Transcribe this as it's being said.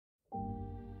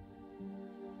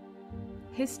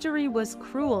history was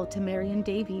cruel to Marion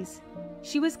Davies.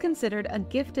 She was considered a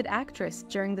gifted actress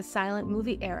during the silent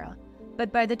movie era,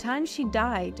 but by the time she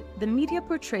died, the media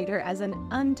portrayed her as an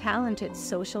untalented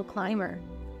social climber.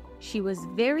 She was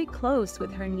very close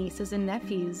with her nieces and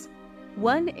nephews.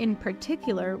 One in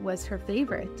particular was her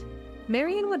favorite.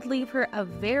 Marion would leave her a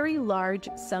very large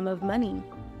sum of money.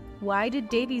 Why did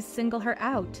Davies single her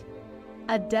out?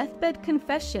 A deathbed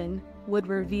confession would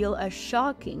reveal a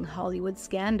shocking Hollywood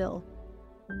scandal.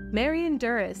 Marion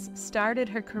Duras started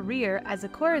her career as a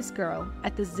chorus girl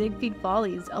at the Ziegfeld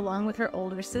Follies along with her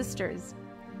older sisters.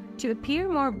 To appear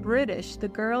more British, the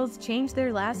girls changed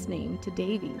their last name to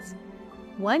Davies.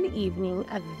 One evening,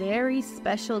 a very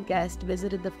special guest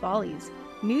visited the Follies,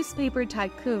 newspaper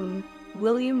tycoon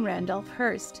William Randolph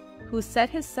Hearst, who set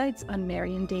his sights on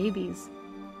Marion Davies.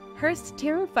 Hearst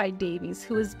terrified Davies,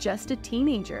 who was just a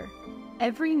teenager.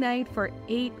 Every night for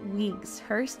 8 weeks,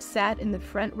 Hearst sat in the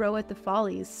front row at the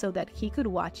Follies so that he could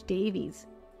watch Davies.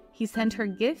 He sent her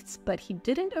gifts, but he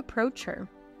didn't approach her.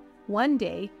 One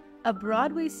day, a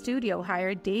Broadway studio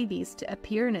hired Davies to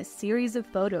appear in a series of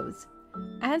photos.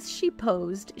 As she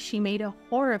posed, she made a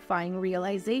horrifying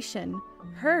realization.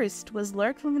 Hearst was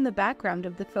lurking in the background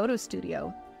of the photo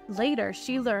studio. Later,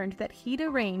 she learned that he'd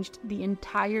arranged the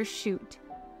entire shoot.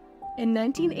 In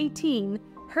 1918,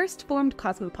 Hearst formed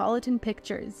Cosmopolitan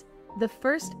Pictures. The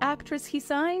first actress he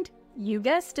signed? You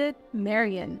guessed it,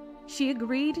 Marion. She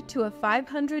agreed to a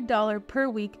 $500 per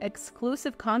week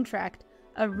exclusive contract,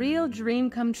 a real dream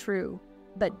come true.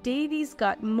 But Davies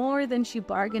got more than she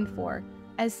bargained for.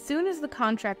 As soon as the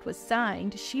contract was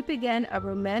signed, she began a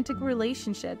romantic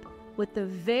relationship with the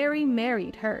very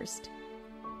married Hearst.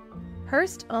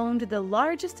 Hearst owned the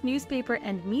largest newspaper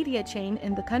and media chain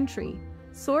in the country.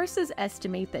 Sources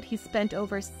estimate that he spent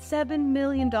over $7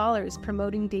 million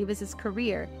promoting Davis's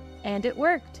career, and it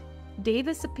worked.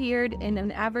 Davis appeared in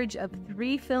an average of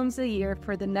 3 films a year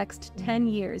for the next 10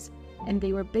 years, and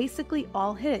they were basically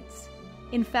all hits.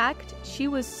 In fact, she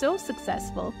was so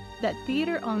successful that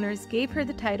theater owners gave her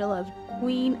the title of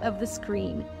Queen of the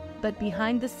Screen, but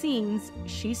behind the scenes,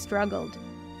 she struggled.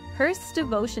 Hearst's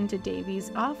devotion to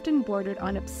Davies often bordered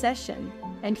on obsession,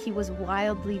 and he was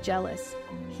wildly jealous.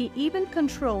 He even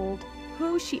controlled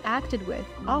who she acted with,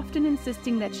 often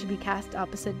insisting that she be cast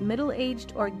opposite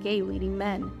middle-aged or gay leading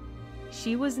men.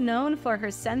 She was known for her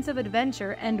sense of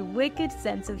adventure and wicked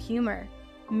sense of humor.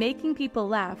 Making people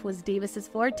laugh was Davis's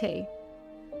forte.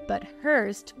 But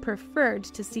Hearst preferred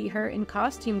to see her in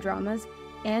costume dramas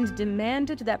and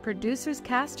demanded that producers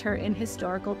cast her in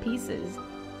historical pieces.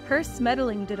 Hearst's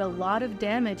meddling did a lot of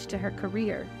damage to her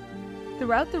career.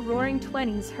 Throughout the Roaring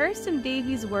 '20s, Hearst and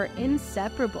Davies were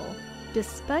inseparable,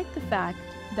 despite the fact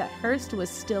that Hearst was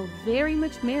still very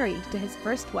much married to his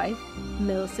first wife,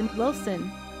 Millicent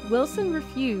Wilson. Wilson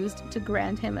refused to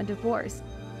grant him a divorce,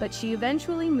 but she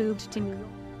eventually moved to New York.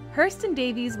 Hearst and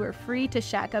Davies were free to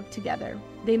shack up together.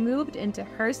 They moved into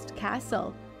Hearst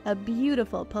Castle, a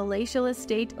beautiful palatial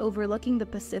estate overlooking the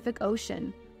Pacific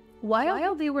Ocean.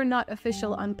 While they were not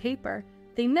official on paper,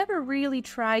 they never really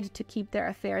tried to keep their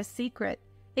affair a secret.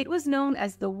 It was known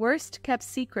as the worst-kept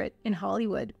secret in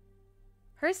Hollywood.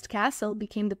 Hearst Castle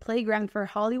became the playground for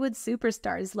Hollywood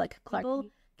superstars like Clark Gable,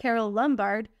 Carole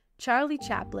Lombard, Charlie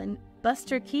Chaplin,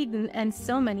 Buster Keaton, and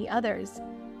so many others.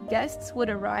 Guests would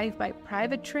arrive by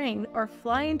private train or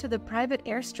fly into the private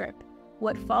airstrip.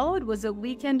 What followed was a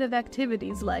weekend of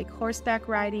activities like horseback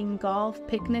riding, golf,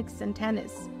 picnics, and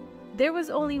tennis. There was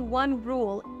only one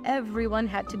rule: everyone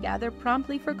had to gather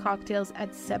promptly for cocktails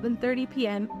at 7:30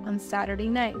 p.m. on Saturday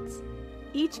nights.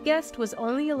 Each guest was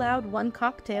only allowed one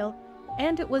cocktail,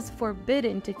 and it was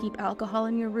forbidden to keep alcohol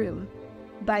in your room.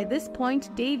 By this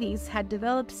point, Davies had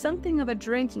developed something of a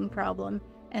drinking problem,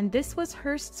 and this was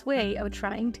Hearst's way of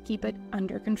trying to keep it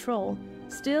under control.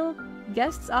 Still,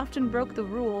 guests often broke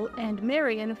the rule, and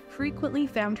Marion frequently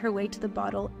found her way to the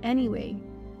bottle anyway.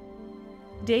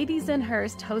 Davies and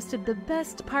Hearst hosted the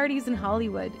best parties in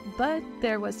Hollywood, but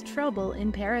there was trouble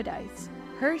in paradise.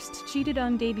 Hearst cheated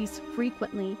on Davies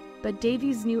frequently, but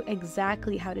Davies knew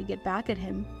exactly how to get back at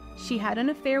him. She had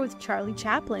an affair with Charlie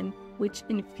Chaplin, which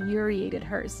infuriated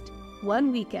Hearst.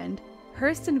 One weekend,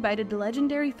 Hearst invited the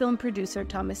legendary film producer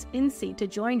Thomas Ince to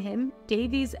join him,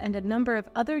 Davies, and a number of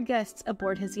other guests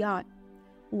aboard his yacht.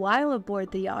 While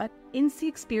aboard the yacht, Ince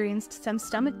experienced some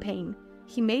stomach pain.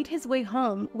 He made his way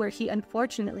home, where he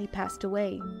unfortunately passed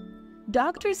away.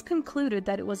 Doctors concluded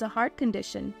that it was a heart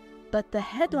condition, but the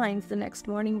headlines the next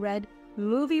morning read,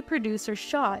 "Movie producer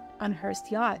shot on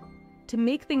Hearst yacht." To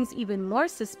make things even more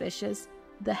suspicious,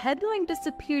 the headline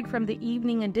disappeared from the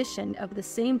evening edition of the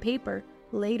same paper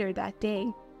later that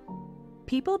day.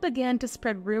 People began to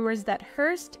spread rumors that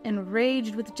Hearst,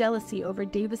 enraged with jealousy over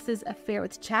Davis's affair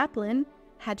with Chaplin,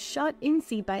 had shot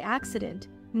Incy by accident.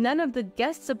 None of the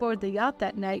guests aboard the yacht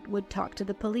that night would talk to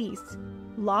the police.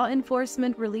 Law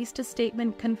enforcement released a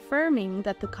statement confirming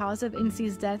that the cause of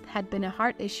Incy's death had been a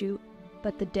heart issue,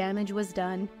 but the damage was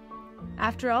done.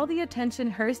 After all the attention,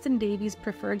 Hearst and Davies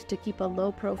preferred to keep a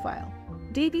low profile.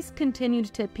 Davies continued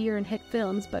to appear in hit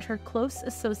films, but her close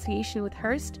association with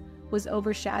Hearst was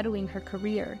overshadowing her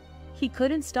career. He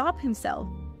couldn't stop himself.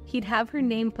 He'd have her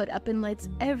name put up in lights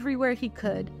everywhere he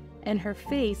could, and her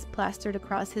face plastered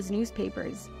across his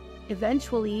newspapers.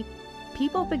 Eventually,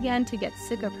 people began to get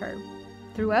sick of her.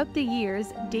 Throughout the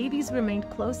years, Davies remained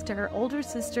close to her older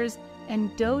sisters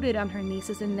and doted on her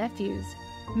nieces and nephews.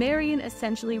 Marion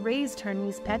essentially raised her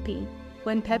niece Peppy.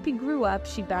 When Peppy grew up,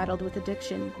 she battled with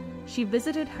addiction. She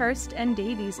visited Hearst and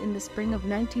Davies in the spring of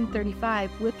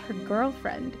 1935 with her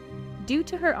girlfriend. Due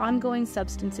to her ongoing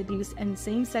substance abuse and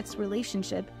same-sex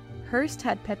relationship, Hearst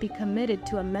had Peppy committed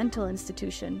to a mental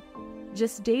institution.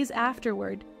 Just days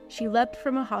afterward, she leapt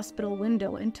from a hospital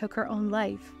window and took her own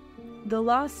life. The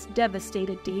loss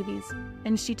devastated Davies,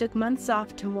 and she took months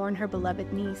off to mourn her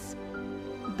beloved niece.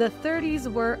 The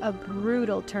 30s were a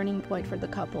brutal turning point for the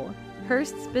couple.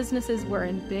 Hearst's businesses were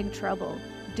in big trouble.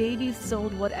 Davies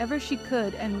sold whatever she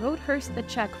could and wrote Hearst a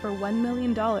check for $1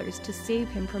 million to save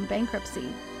him from bankruptcy.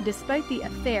 Despite the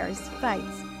affairs,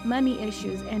 fights, money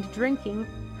issues, and drinking,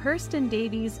 Hearst and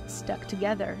Davies stuck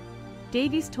together.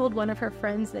 Davies told one of her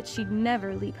friends that she'd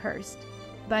never leave Hearst.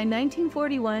 By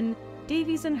 1941,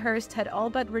 Davies and Hearst had all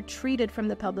but retreated from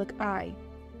the public eye.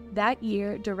 That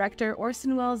year, director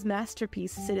Orson Welles'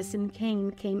 masterpiece Citizen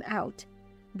Kane came out.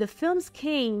 The film's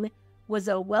Kane was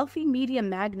a wealthy media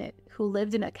magnate who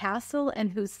lived in a castle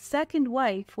and whose second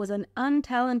wife was an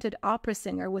untalented opera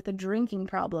singer with a drinking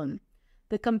problem.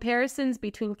 The comparisons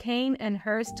between Kane and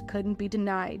Hearst couldn't be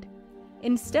denied.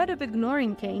 Instead of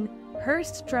ignoring Kane,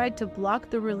 Hearst tried to block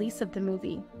the release of the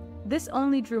movie. This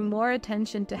only drew more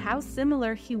attention to how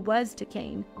similar he was to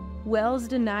Kane. Welles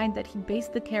denied that he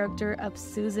based the character of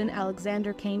Susan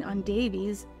Alexander Kane on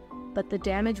Davies, but the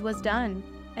damage was done,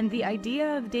 and the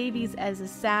idea of Davies as a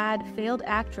sad, failed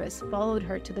actress followed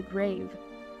her to the grave.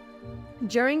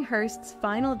 During Hearst's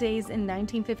final days in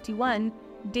 1951,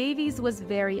 Davies was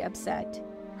very upset.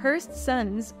 Hearst's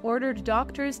sons ordered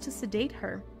doctors to sedate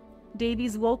her.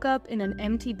 Davies woke up in an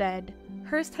empty bed.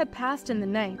 Hearst had passed in the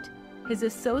night. His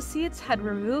associates had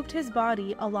removed his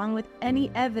body along with any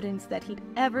evidence that he'd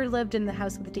ever lived in the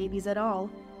house with Davies at all.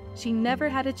 She never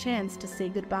had a chance to say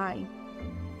goodbye.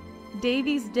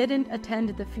 Davies didn't attend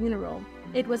the funeral.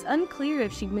 It was unclear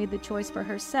if she'd made the choice for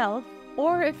herself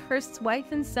or if Hearst's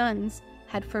wife and sons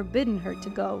had forbidden her to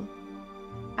go.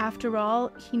 After all,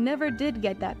 he never did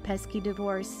get that pesky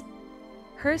divorce.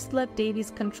 Hearst left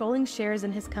Davies controlling shares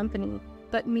in his company,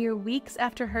 but mere weeks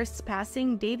after Hearst's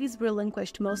passing, Davies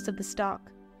relinquished most of the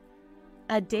stock.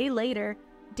 A day later,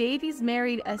 Davies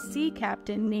married a sea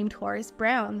captain named Horace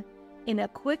Brown in a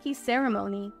quickie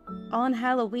ceremony on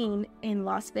Halloween in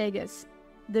Las Vegas.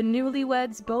 The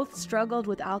newlyweds both struggled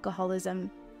with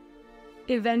alcoholism.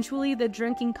 Eventually, the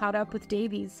drinking caught up with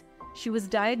Davies. She was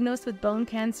diagnosed with bone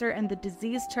cancer and the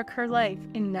disease took her life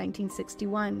in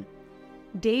 1961.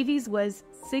 Davies was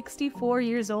 64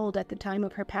 years old at the time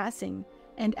of her passing,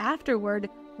 and afterward,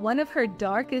 one of her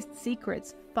darkest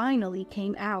secrets finally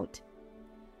came out.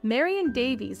 Marion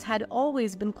Davies had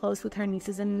always been close with her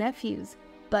nieces and nephews,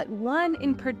 but one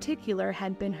in particular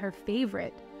had been her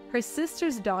favorite, her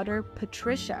sister's daughter,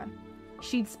 Patricia.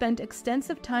 She'd spent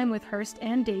extensive time with Hearst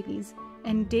and Davies,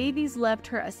 and Davies left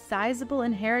her a sizable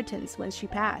inheritance when she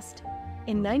passed.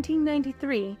 In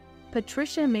 1993,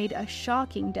 Patricia made a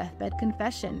shocking deathbed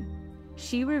confession.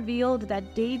 She revealed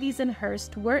that Davies and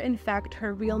Hearst were in fact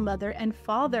her real mother and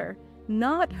father,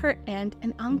 not her aunt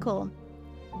and uncle.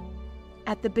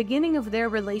 At the beginning of their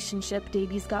relationship,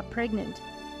 Davies got pregnant,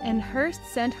 and Hearst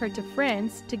sent her to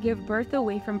France to give birth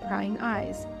away from prying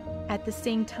eyes. At the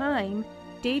same time,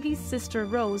 Davies' sister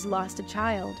Rose lost a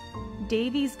child.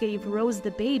 Davies gave Rose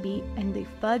the baby, and they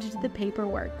fudged the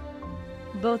paperwork.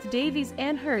 Both Davies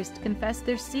and Hearst confessed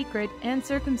their secret and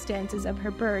circumstances of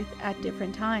her birth at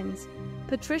different times.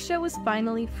 Patricia was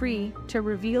finally free to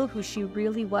reveal who she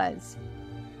really was.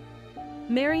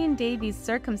 Marion Davies'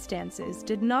 circumstances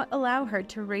did not allow her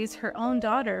to raise her own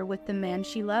daughter with the man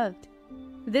she loved.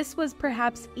 This was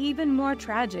perhaps even more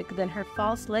tragic than her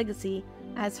false legacy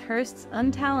as Hearst's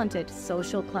untalented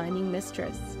social climbing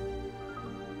mistress.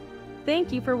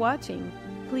 Thank you for watching.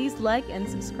 Please like and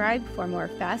subscribe for more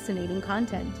fascinating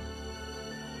content.